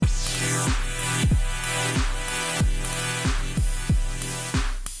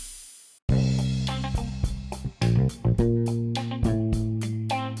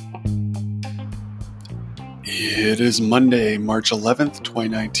It is Monday, March 11th,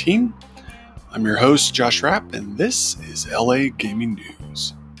 2019. I'm your host, Josh Rapp, and this is LA Gaming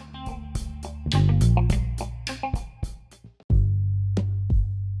News.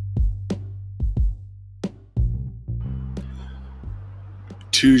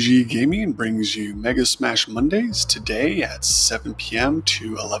 TwoG Gaming brings you Mega Smash Mondays today at 7 p.m.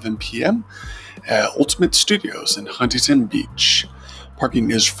 to 11 p.m. at Ultimate Studios in Huntington Beach. Parking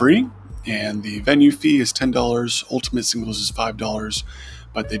is free, and the venue fee is $10. Ultimate Singles is $5,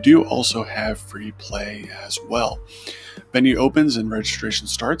 but they do also have free play as well. Venue opens and registration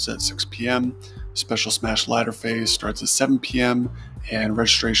starts at 6 p.m. Special Smash Ladder Phase starts at 7 p.m. and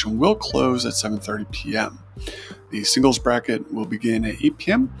registration will close at 7:30 p.m. The singles bracket will begin at 8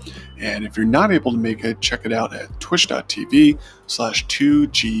 p.m. and if you're not able to make it, check it out at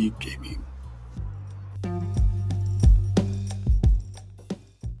twitch.tv/2G Gaming.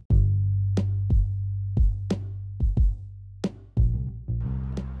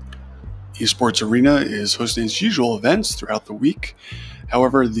 Esports Arena is hosting its usual events throughout the week.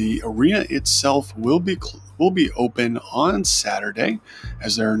 However, the arena itself will be open on Saturday,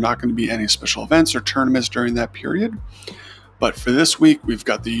 as there are not going to be any special events or tournaments during that period. But for this week, we've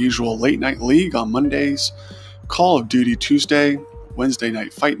got the usual Late Night League on Mondays, Call of Duty Tuesday, Wednesday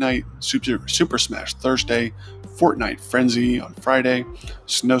Night Fight Night, Super Smash Thursday, Fortnite Frenzy on Friday,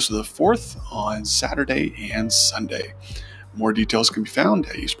 Snowsa the 4th on Saturday and Sunday. More details can be found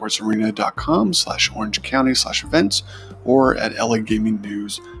at esportsarena.com/Orange County/events or at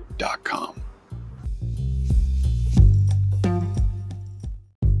lagamingnews.com.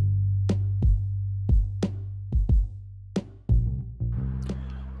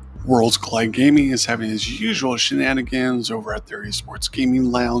 Worlds Collide Gaming is having its usual shenanigans over at their Esports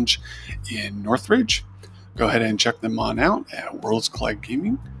Gaming Lounge in Northridge. Go ahead and check them on out at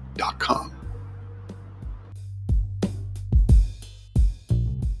worldscollidegaming.com.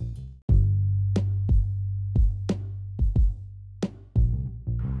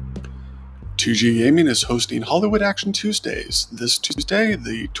 TwoG Gaming is hosting Hollywood Action Tuesdays this Tuesday,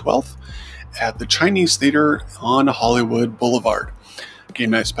 the 12th, at the Chinese Theater on Hollywood Boulevard.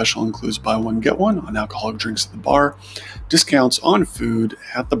 Game night special includes buy one, get one on alcoholic drinks at the bar, discounts on food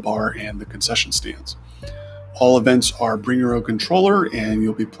at the bar and the concession stands. All events are bring your own controller and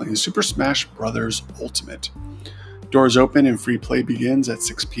you'll be playing Super Smash Bros. Ultimate. Doors open and free play begins at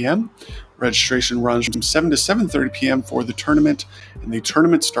 6 p.m. Registration runs from 7 to 7:30 p.m. for the tournament, and the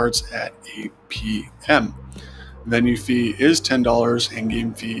tournament starts at 8 p.m. Venue fee is $10 and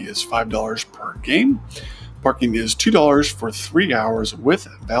game fee is $5 per game. Parking is $2 for 3 hours with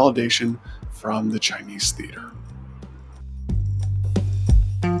validation from the Chinese Theater.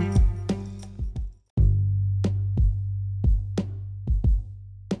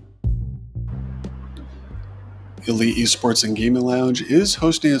 Elite Esports and Gaming Lounge is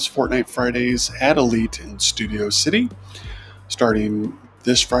hosting its Fortnite Fridays at Elite in Studio City. Starting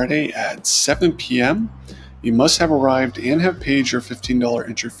this Friday at 7 p.m., you must have arrived and have paid your $15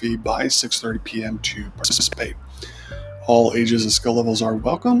 entry fee by 6:30 p.m. to participate. All ages and skill levels are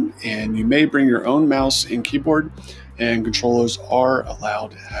welcome, and you may bring your own mouse and keyboard, and controllers are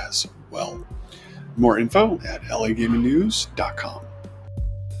allowed as well. More info at lagamingnews.com.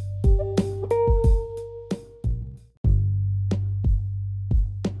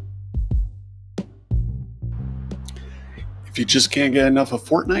 If you just can't get enough of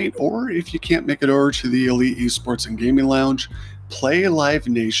Fortnite, or if you can't make it over to the Elite Esports and Gaming Lounge, Play Live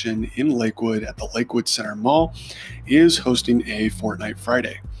Nation in Lakewood at the Lakewood Center Mall is hosting a Fortnite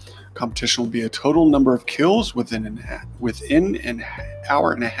Friday. Competition will be a total number of kills within an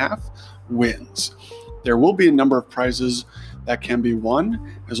hour and a half wins. There will be a number of prizes that can be won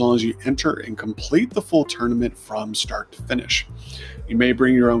as long as you enter and complete the full tournament from start to finish. You may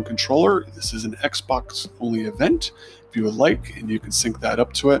bring your own controller. This is an Xbox-only event if you would like, and you can sync that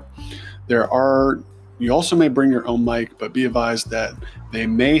up to it. You also may bring your own mic, but be advised that they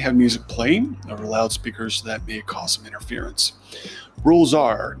may have music playing over loudspeakers that may cause some interference. Rules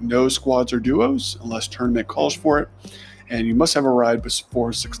are no squads or duos unless tournament calls for it, and you must have arrived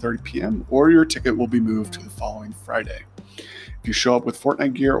before 6:30 p.m. or your ticket will be moved to the following Friday. If you show up with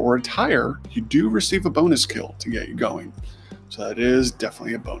Fortnite gear or attire, you do receive a bonus kill to get you going. So that is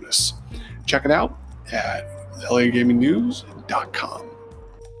definitely a bonus. Check it out at lagamingnews.com.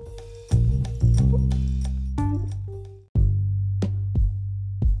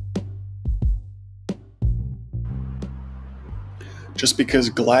 Just because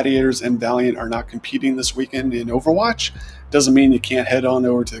Gladiators and Valiant are not competing this weekend in Overwatch doesn't mean you can't head on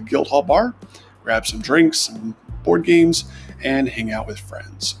over to the Guildhall Bar, grab some drinks, some board games, and hang out with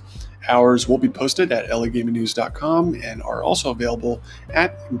friends. Hours will be posted at lagamingnews.com and are also available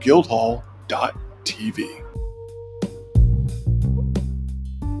at guildhall.tv.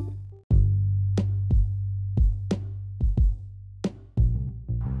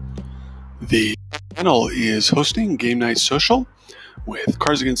 The channel is hosting Game Night Social with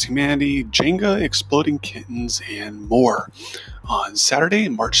Cards Against Humanity, Jenga, Exploding Kittens, and more on Saturday,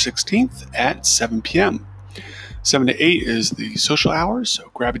 March 16th at 7 p.m. 7 to 8 is the social hour, so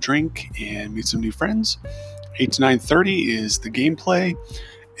grab a drink and meet some new friends. 8 to 9:30 is the gameplay,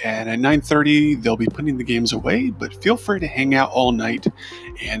 and at 9:30 they'll be putting the games away, but feel free to hang out all night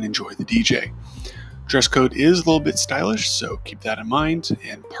and enjoy the DJ. Dress code is a little bit stylish, so keep that in mind,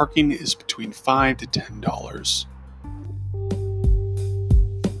 and parking is between $5 to $10.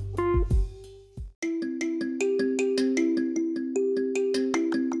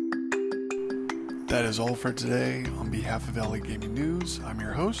 That is all for today. On behalf of LA Gaming News, I'm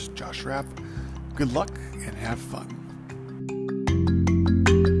your host, Josh Rapp. Good luck and have fun.